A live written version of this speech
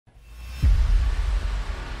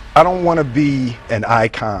I don't want to be an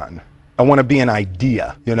icon. I want to be an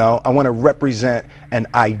idea, you know? I want to represent an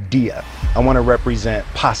idea. I want to represent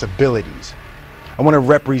possibilities. I want to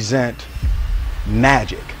represent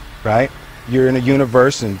magic, right? You're in a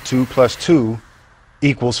universe and 2 + 2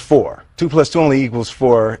 = 4. 2 + 2 only equals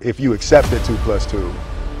 4 if you accept that 2 + 2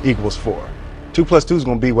 = 4. 2 + 2 is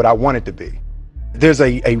going to be what I want it to be. There's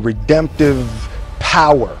a redemptive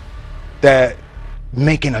power that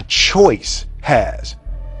making a choice has,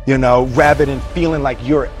 you know, rather than feeling like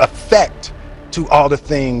you're effect to all the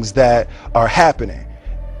things that are happening.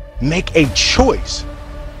 Make a choice.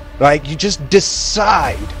 Like, you just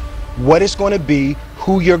decide what it's going to be,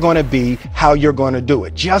 who you're going to be, how you're going to do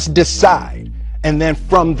it. Just decide. And then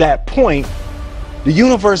from that point, the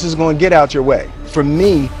universe is going to get out your way. For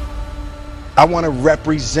me, I want to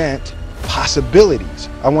represent possibilities.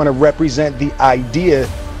 I want to represent the idea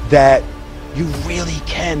that you really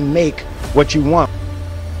can make what you want.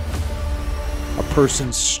 A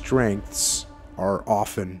person's strengths are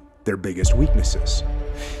often their biggest weaknesses.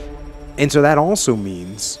 And so that also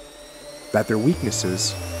means that their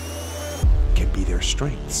weaknesses can be their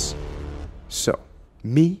strengths. So,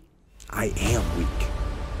 me, I am weak.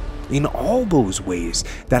 In all those ways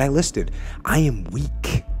that I listed, I am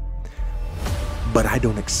weak. But I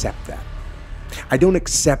don't accept that. I don't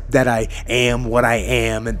accept that I am what I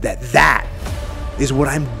am and that is what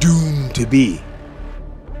I'm doomed to be.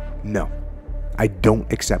 No, I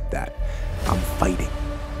don't accept that. I'm fighting.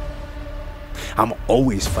 I'm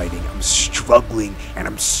always fighting. I'm struggling and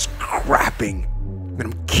I'm scrapping and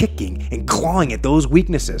I'm kicking and clawing at those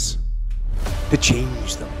weaknesses to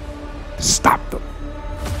change them, to stop them.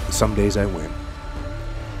 Some days I win.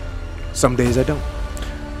 Some days I don't.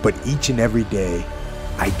 But each and every day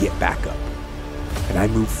I get back up and I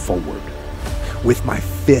move forward with my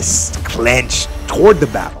fists clenched toward the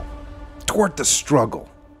battle, toward the struggle.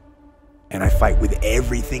 And I fight with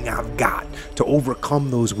everything I've got to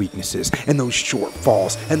overcome those weaknesses and those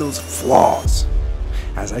shortfalls and those flaws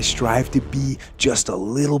as I strive to be just a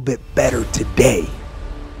little bit better today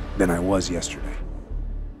than I was yesterday.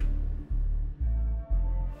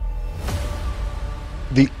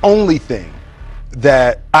 The only thing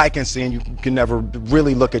that I can see, and you can never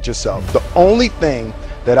really look at yourself, the only thing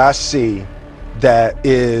that I see that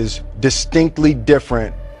is distinctly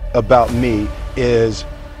different about me is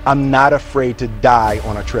I'm not afraid to die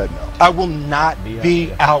on a treadmill. I will not be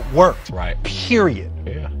outworked, right? Period.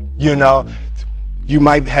 Yeah. You know, you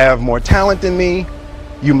might have more talent than me,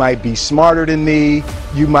 you might be smarter than me,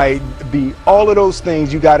 you might be all of those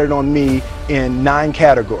things. You got it on me in 9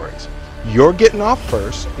 categories. You're getting off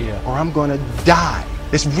first, or I'm gonna die.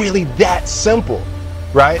 It's really that simple,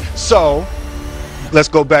 right? So let's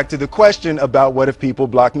go back to the question about what if people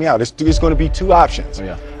block me out. It's going to be 2 options.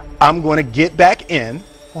 I'm going to get back in,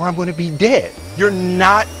 or I'm going to be dead. You're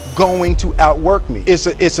not going to outwork me. It's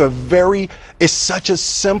such a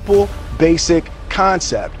simple, basic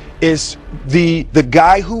concept. It's the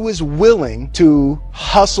guy who is willing to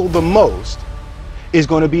hustle the most is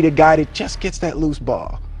going to be the guy that just gets that loose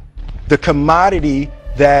ball. The commodity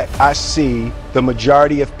that I see the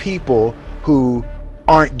majority of people who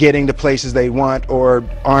aren't getting the places they want or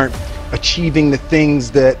aren't achieving the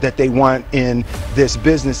things that they want in this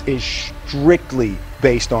business is strictly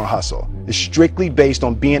based on hustle. It's strictly based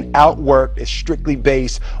on being outworked. It's strictly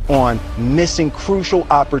based on missing crucial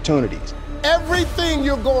opportunities. Everything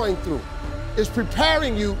you're going through is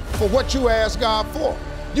preparing you for what you asked God for.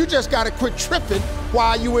 You just got to quit tripping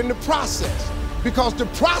while you're in the process, because the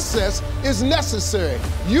process is necessary.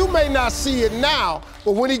 You may not see it now,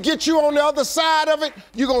 but when he gets you on the other side of it,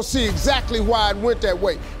 you're going to see exactly why it went that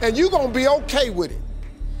way. And you're going to be okay with it.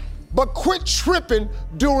 But quit tripping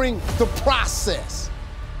during the process.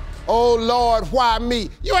 Oh, Lord, why me?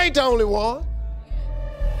 You ain't the only one.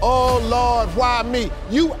 Oh, Lord, why me?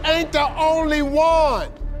 You ain't the only one.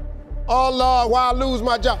 Oh, Lord, why I lose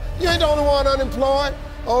my job? You ain't the only one unemployed.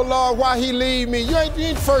 Oh, Lord, why he leave me? You ain't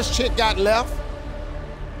the first chick got left.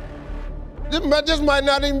 This might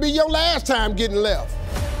not even be your last time getting left.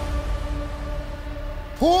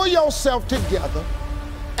 Pull yourself together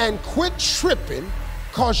and quit tripping,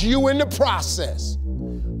 because you in the process.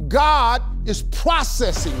 God is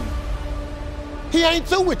processing you. He ain't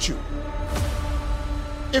through with you.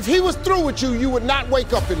 If he was through with you, you would not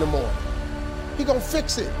wake up in the morning. He gonna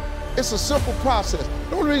fix it. It's a simple process.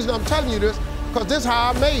 The only reason I'm telling you this, because this is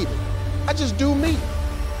how I made it. I just do me.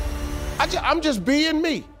 I'm just being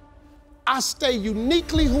me. I stay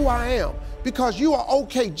uniquely who I am, because you are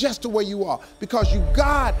okay just the way you are, because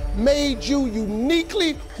God made you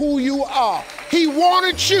uniquely who you are. He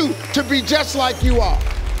wanted you to be just like you are.